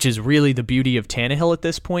 which is really the beauty of Tannehill at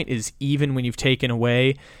this point, is even when you've taken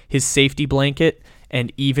away his safety blanket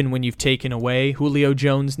and even when you've taken away Julio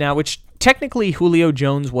Jones now, which technically Julio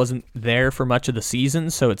Jones wasn't there for much of the season,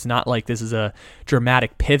 so it's not like this is a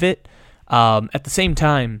dramatic pivot. At the same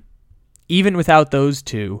time, even without those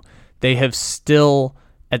two, they have still,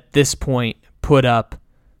 at this point, put up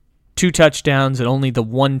 2 touchdowns and only the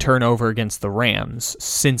 1 turnover against the Rams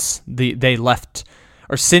since they left,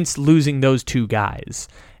 or since losing those 2 guys.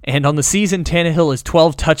 And on the season, Tannehill has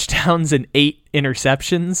 12 touchdowns and 8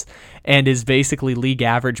 interceptions and is basically league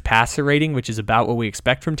average passer rating, which is about what we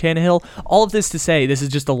expect from Tannehill. All of this to say, this is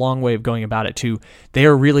just a long way of going about it too. They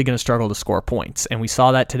are really going to struggle to score points, and we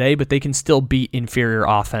saw that today, but they can still beat inferior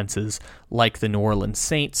offenses like the New Orleans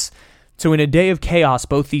Saints. So in a day of chaos,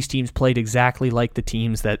 both these teams played exactly like the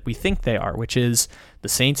teams that we think they are, which is the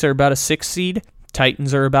Saints are about a 6 seed,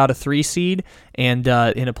 Titans are about a 3 seed, and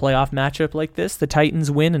in a playoff matchup like this, the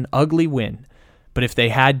Titans win an ugly win. But if they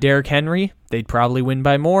had Derrick Henry, they'd probably win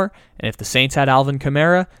by more, and if the Saints had Alvin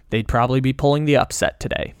Kamara, they'd probably be pulling the upset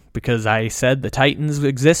today, because I said the Titans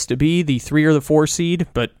exist to be the 3 or the 4 seed,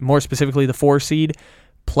 but more specifically the 4 seed,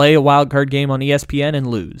 play a wildcard game on ESPN and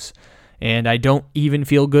lose. And I don't even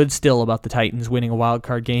feel good still about the Titans winning a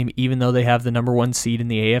wildcard game, even though they have the number 1 seed in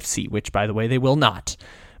the AFC, which, by the way, they will not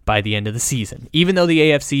by the end of the season, even though the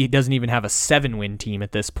AFC doesn't even have a 7-win team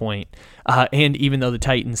at this point, and even though the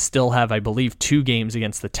Titans still have, I believe, 2 games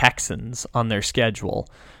against the Texans on their schedule.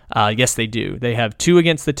 Yes, they do. They have 2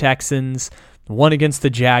 against the Texans, 1 against the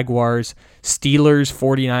Jaguars, Steelers,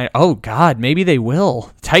 49. Oh, God, maybe they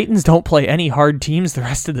will. Titans don't play any hard teams the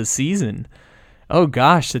rest of the season. Oh,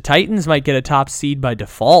 gosh, the Titans might get a top seed by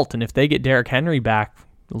default, and if they get Derrick Henry back,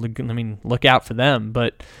 I mean, look out for them,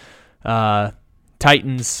 but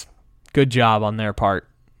Titans, good job on their part.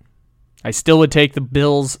 I still would take the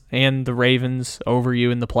Bills and the Ravens over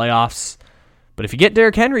you in the playoffs. But if you get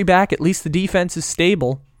Derrick Henry back, at least the defense is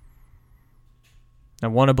stable. I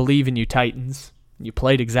want to believe in you, Titans. You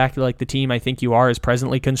played exactly like the team I think you are as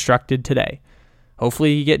presently constructed today.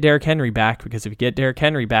 Hopefully you get Derrick Henry back, because if you get Derrick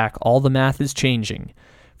Henry back, all the math is changing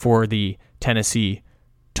for the Tennessee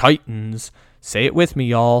Titans. Say it with me,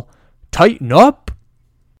 y'all. Tighten up!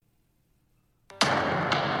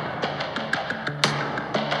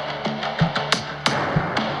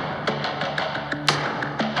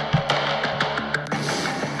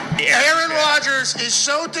 Rodgers is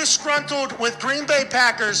so disgruntled with Green Bay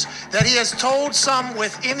Packers that he has told some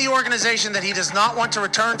within the organization that he does not want to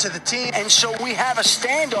return to the team. And so we have a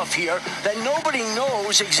standoff here that nobody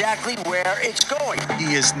knows exactly where it's going.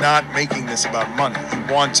 He is not making this about money.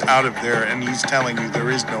 He wants out of there, and he's telling you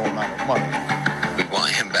there is no amount of money. We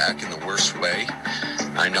want him back in the worst way.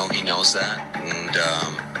 I know he knows that, and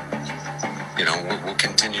we'll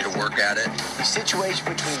continue to work at it. The situation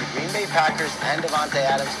between the Green Bay Packers and Davante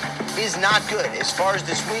Adams is not good. As far as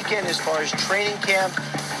this weekend, as far as training camp,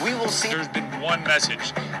 we will see. There's been one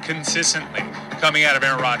message consistently coming out of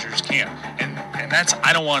Aaron Rodgers' camp, and that's,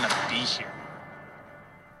 I don't want to be here.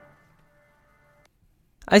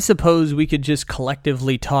 I suppose we could just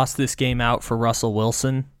collectively toss this game out for Russell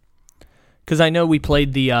Wilson, because I know we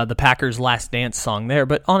played the Packers' Last Dance song there,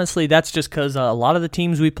 but honestly, that's just because a lot of the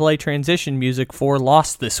teams we play transition music for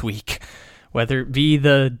lost this week, whether it be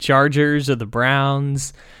the Chargers or the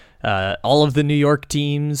Browns, all of the New York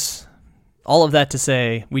teams, all of that to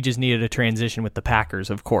say we just needed a transition with the Packers,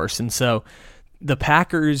 of course. And so the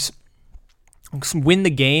Packers win the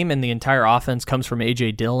game, and the entire offense comes from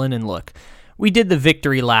A.J. Dillon. And look, we did the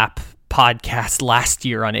Victory Lap podcast last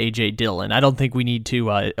year on A.J. Dillon. I don't think we need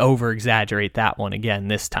to over-exaggerate that one again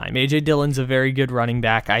this time. A.J. Dillon's a very good running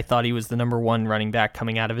back. I thought he was the number 1 running back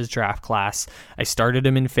coming out of his draft class. I started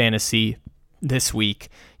him in fantasy this week.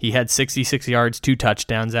 He had 66 yards, 2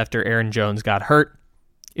 touchdowns after Aaron Jones got hurt.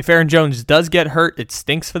 If Aaron Jones does get hurt, it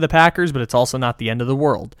stinks for the Packers, but it's also not the end of the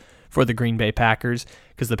world for the Green Bay Packers,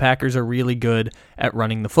 because the Packers are really good at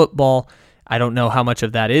running the football. I don't know how much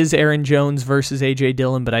of that is Aaron Jones versus A.J.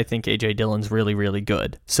 Dillon, but I think A.J. Dillon's really, really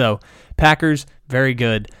good. So Packers, very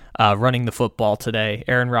good running the football today.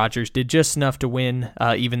 Aaron Rodgers did just enough to win,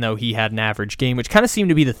 even though he had an average game, which kind of seemed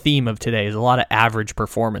to be the theme of today, is a lot of average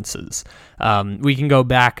performances. We can go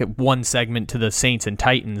back one segment to the Saints and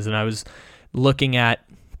Titans, and I was looking at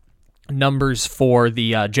numbers for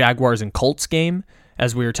the Jaguars and Colts game,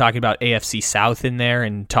 as we were talking about AFC South in there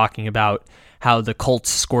and talking about how the Colts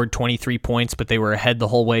scored 23 points, but they were ahead the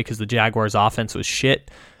whole way because the Jaguars' offense was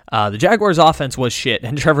shit. The Jaguars' offense was shit,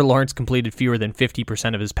 and Trevor Lawrence completed fewer than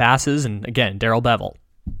 50% of his passes. And again, Darrell Bevell,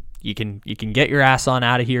 you can get your ass on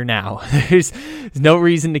out of here now. There's no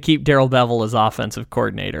reason to keep Darrell Bevell as offensive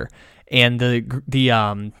coordinator. And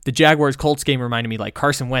the Jaguars Colts game reminded me, like,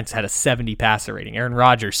 Carson Wentz had a 70 passer rating, Aaron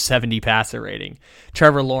Rodgers 70 passer rating,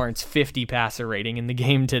 Trevor Lawrence 50 passer rating in the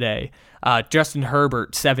game today, Justin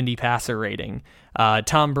Herbert 70 passer rating,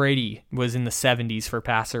 Tom Brady was in the 70s for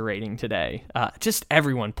passer rating today. Just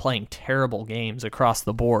everyone playing terrible games across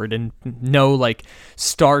the board, and no like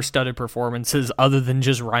star-studded performances other than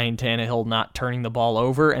just Ryan Tannehill not turning the ball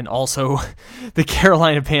over, and also the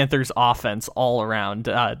Carolina Panthers offense all around.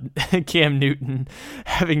 Cam Newton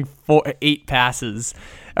having 8 pass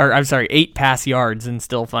yards and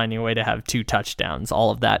still finding a way to have 2 touchdowns.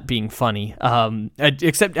 All of that being funny,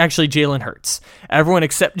 except actually Jalen Hurts. Everyone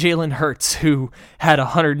except Jalen Hurts, who had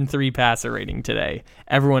 103 passer rating today.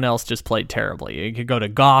 Everyone else just played terribly. You could go to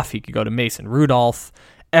Goff, you could go to Mason Rudolph.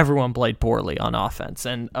 Everyone played poorly on offense.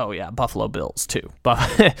 And, oh yeah, Buffalo Bills too. But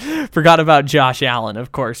forgot about Josh Allen,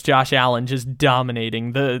 of course. Josh Allen just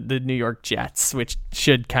dominating the New York Jets, which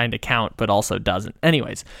should kind of count, but also doesn't.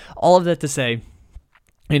 Anyways, all of that to say,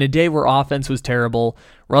 in a day where offense was terrible,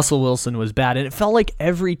 Russell Wilson was bad, and it felt like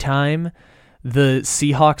every time the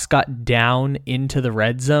Seahawks got down into the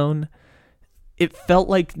red zone, it felt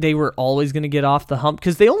like they were always going to get off the hump,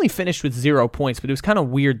 because they only finished with 0 points, but it was kind of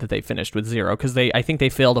weird that they finished with 0, because I think they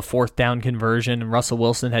failed a 4th down conversion, and Russell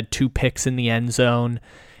Wilson had 2 picks in the end zone,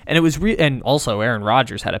 and it was and also Aaron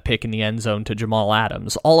Rodgers had a pick in the end zone to Jamal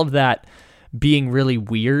Adams. All of that being really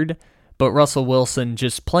weird, but Russell Wilson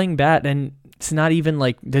just playing bad, and it's not even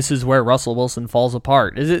like this is where Russell Wilson falls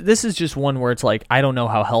apart. This is just one where it's like, I don't know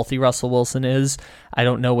how healthy Russell Wilson is. I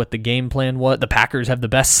don't know what the game plan was. The Packers have the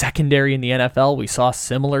best secondary in the NFL. We saw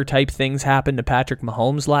similar type things happen to Patrick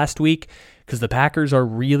Mahomes last week, because the Packers are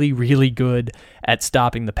really, really good at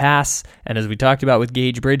stopping the pass. And as we talked about with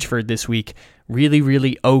Gage Bridgeford this week, really,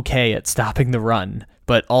 really okay at stopping the run.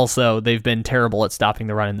 But also they've been terrible at stopping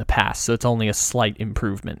the run in the past, so it's only a slight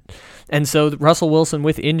improvement. And so Russell Wilson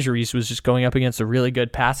with injuries was just going up against a really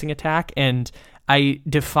good passing attack, and I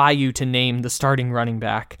defy you to name the starting running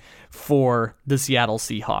back for the Seattle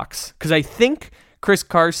Seahawks, because I think Chris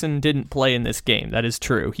Carson didn't play in this game. That is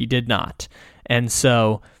true. He did not. And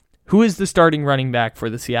so who is the starting running back for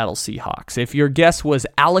the Seattle Seahawks? If your guess was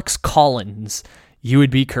Alex Collins, you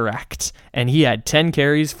would be correct. And he had 10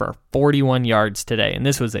 carries for 41 yards today. And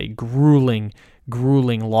this was a grueling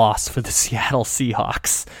loss for the Seattle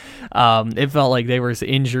Seahawks. It felt like there was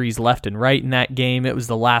injuries left and right in that game. It was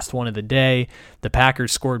the last one of the day. The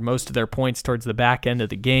Packers scored most of their points towards the back end of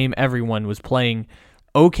the game. Everyone was playing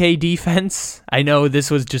okay defense. I know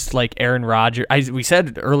this was just like Aaron Rodgers. We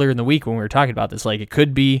said earlier in the week when we were talking about this, like it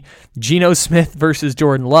could be Geno Smith versus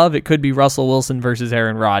Jordan Love. It could be Russell Wilson versus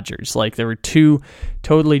Aaron Rodgers. Like there were 2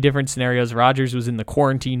 totally different scenarios. Rodgers was in the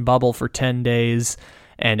quarantine bubble for 10 days,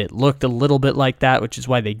 and it looked a little bit like that, which is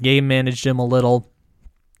why they game managed him a little,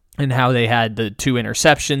 and how they had the 2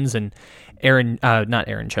 interceptions, and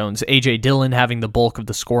A.J. Dillon having the bulk of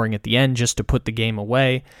the scoring at the end just to put the game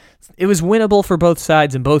away. It was winnable for both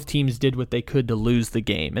sides, and both teams did what they could to lose the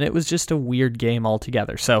game, and it was just a weird game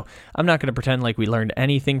altogether. So I'm not going to pretend like we learned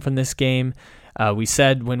anything from this game. We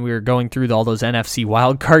said when we were going through all those NFC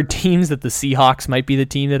wildcard teams that the Seahawks might be the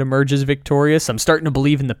team that emerges victorious. I'm starting to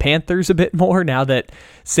believe in the Panthers a bit more now that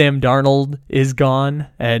Sam Darnold is gone,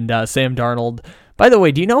 and Sam Darnold... By the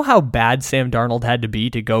way, do you know how bad Sam Darnold had to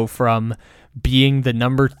be to go from being the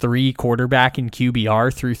number 3 quarterback in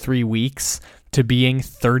QBR through 3 weeks to being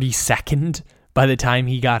 32nd by the time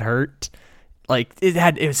he got hurt? Like,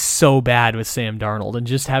 it was so bad with Sam Darnold, and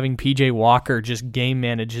just having PJ Walker just game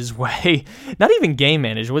manage his way. Not even game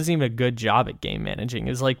manage. It wasn't even a good job at game managing.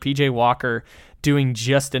 It was like PJ Walker doing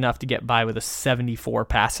just enough to get by with a 74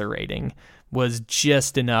 passer rating was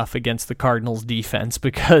just enough against the Cardinals defense,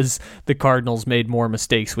 because the Cardinals made more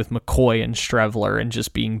mistakes with McCoy and Streveler and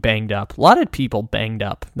just being banged up. A lot of people banged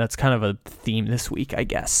up. That's kind of a theme this week, I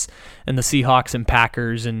guess. And the Seahawks and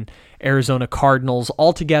Packers and Arizona Cardinals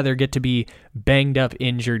all together get to be banged up,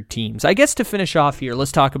 injured teams. I guess to finish off here,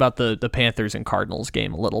 let's talk about the Panthers and Cardinals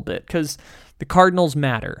game a little bit, because the Cardinals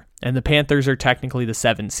matter, and the Panthers are technically the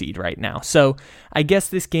 7 seed right now. So I guess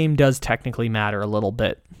this game does technically matter a little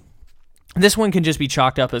bit. This one can just be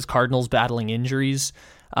chalked up as Cardinals battling injuries,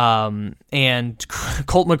 and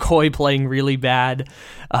Colt McCoy playing really bad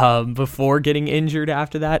before getting injured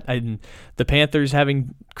after that, and the Panthers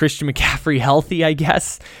having Christian McCaffrey healthy, I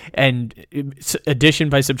guess, and addition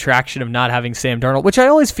by subtraction of not having Sam Darnold, which I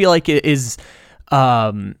always feel like it is...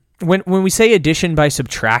 When we say addition by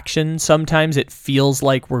subtraction, sometimes it feels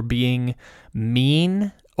like we're being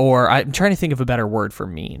mean, or I'm trying to think of a better word for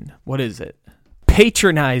mean. What is it?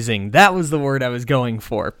 Patronizing. That was the word I was going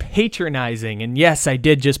for. Patronizing. And yes, I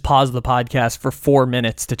did just pause the podcast for 4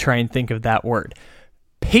 minutes to try and think of that word.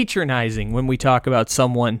 Patronizing when we talk about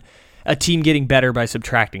a team getting better by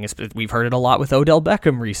subtracting. We've heard it a lot with Odell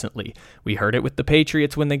Beckham recently. We heard it with the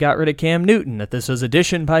Patriots when they got rid of Cam Newton, that this was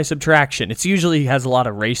addition by subtraction. It usually has a lot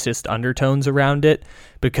of racist undertones around it,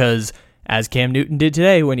 because as Cam Newton did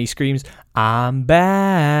today when he screams, "I'm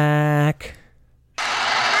back."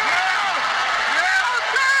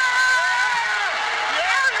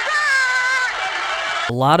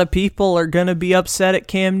 A lot of people are going to be upset at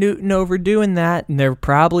Cam Newton over doing that, and they're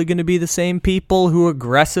probably going to be the same people who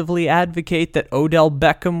aggressively advocate that Odell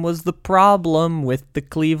Beckham was the problem with the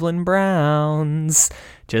Cleveland Browns.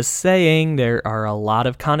 Just saying, there are a lot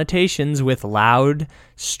of connotations with loud,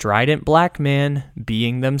 strident black men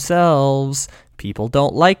being themselves. People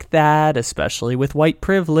don't like that, especially with white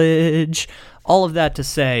privilege. All of that to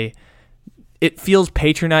say, it feels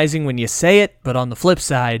patronizing when you say it, but on the flip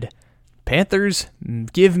side, Panthers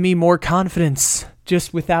give me more confidence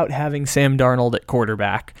just without having Sam Darnold at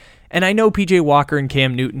quarterback. And I know PJ Walker and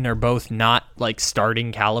Cam Newton are both not like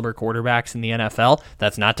starting caliber quarterbacks in the NFL.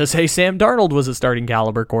 That's not to say Sam Darnold was a starting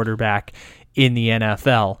caliber quarterback in the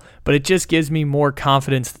NFL, but it just gives me more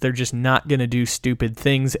confidence that they're just not going to do stupid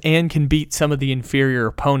things and can beat some of the inferior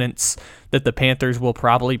opponents that the Panthers will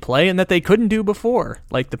probably play and that they couldn't do before.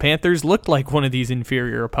 Like, the Panthers looked like one of these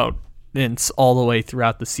inferior opponents all the way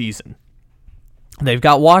throughout the season. They've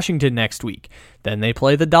got Washington next week. Then they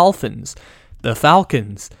play the Dolphins, the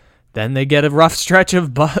Falcons. Then they get a rough stretch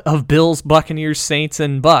of Bills, Buccaneers, Saints,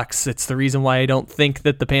 and Bucks. It's the reason why I don't think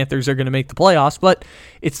that the Panthers are going to make the playoffs, but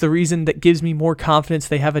it's the reason that gives me more confidence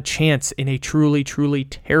they have a chance in a truly, truly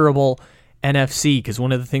terrible NFC, because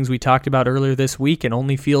one of the things we talked about earlier this week and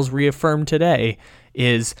only feels reaffirmed today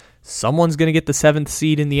is someone's going to get the 7th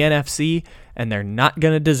seed in the NFC, and they're not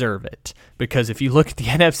going to deserve it. Because if you look at the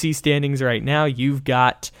NFC standings right now, you've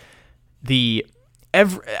got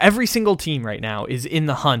every single team right now is in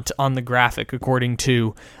the hunt on the graphic, according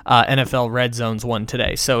to NFL Red Zone's one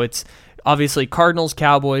today. So it's obviously Cardinals,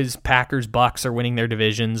 Cowboys, Packers, Bucks are winning their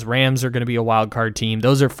divisions. Rams are going to be a wild card team.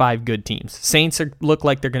 Those are 5 good teams. Saints look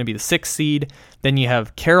like they're going to be the 6th seed. Then you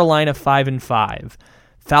have Carolina 5-5,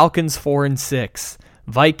 Falcons 4-6,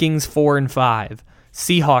 Vikings 4-5,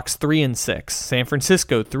 Seahawks 3-6, San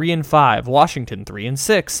Francisco 3-5, Washington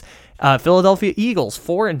 3-6, Philadelphia Eagles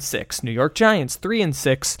 4-6, New York Giants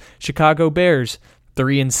 3-6, Chicago Bears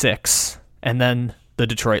 3-6, and then the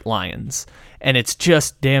Detroit Lions. And it's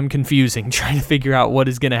just damn confusing trying to figure out what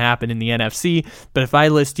is going to happen in the NFC. But if I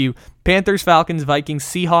list you, Panthers, Falcons, Vikings,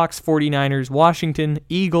 Seahawks, 49ers, Washington,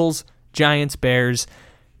 Eagles, Giants, Bears,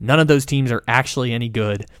 none of those teams are actually any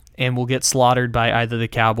good and will get slaughtered by either the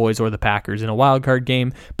Cowboys or the Packers in a wildcard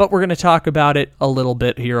game. But we're going to talk about it a little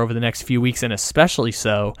bit here over the next few weeks, and especially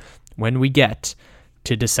so when we get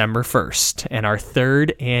to December 1st and our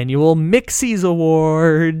 3rd annual Mixies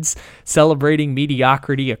Awards, celebrating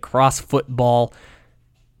mediocrity across football.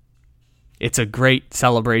 It's a great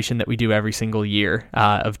celebration that we do every single year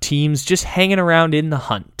of teams just hanging around in the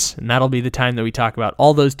hunt. And that'll be the time that we talk about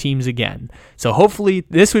all those teams again. So hopefully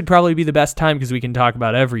this would probably be the best time because we can talk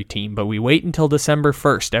about every team. But we wait until December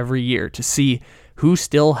 1st every year to see who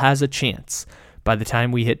still has a chance by the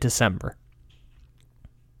time we hit December.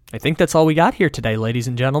 I think that's all we got here today, ladies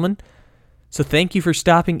and gentlemen. So thank you for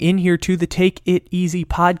stopping in here to the Take It Easy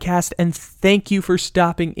podcast. And thank you for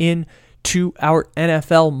stopping in to our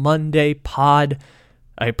NFL Monday pod.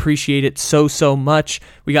 I appreciate it so much.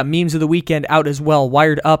 We got memes of the weekend out as well.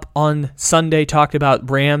 Wired Up on Sunday talked about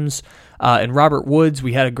Rams and Robert Woods.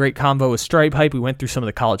 We had a great convo with Stripe Hype. We went through some of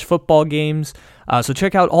the college football games. So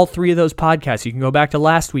check out all three of those podcasts. You can go back to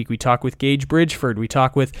last week. We talked with Gage Bridgeford. We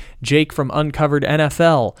talked with Jake from Uncovered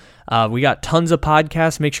NFL. We got tons of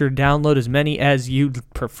podcasts. Make sure to download as many as you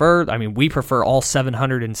prefer. I mean, we prefer all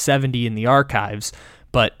 770 in the archives,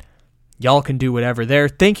 but y'all can do whatever there.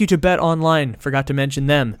 Thank you to Bet Online. Forgot to mention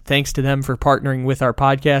them. Thanks to them for partnering with our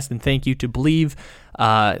podcast, and thank you to Believe.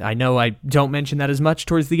 I know I don't mention that as much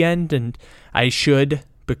towards the end, and I should,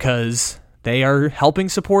 because they are helping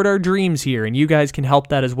support our dreams here, and you guys can help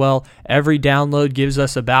that as well. Every download gives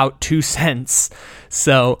us about 2 cents.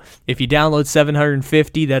 So if you download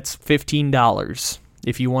 750, that's $15.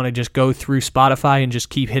 If you want to just go through Spotify and just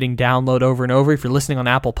keep hitting download over and over. If you're listening on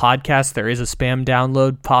Apple Podcasts, there is a spam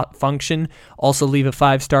download function. Also leave a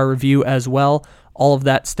 5-star review as well. All of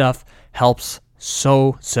that stuff helps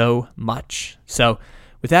so much. So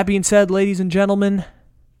with that being said, ladies and gentlemen,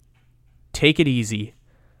 take it easy.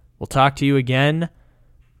 We'll talk to you again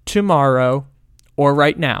tomorrow or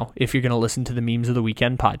right now if you're going to listen to the Memes of the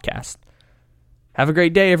Weekend podcast. Have a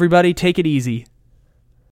great day, everybody. Take it easy.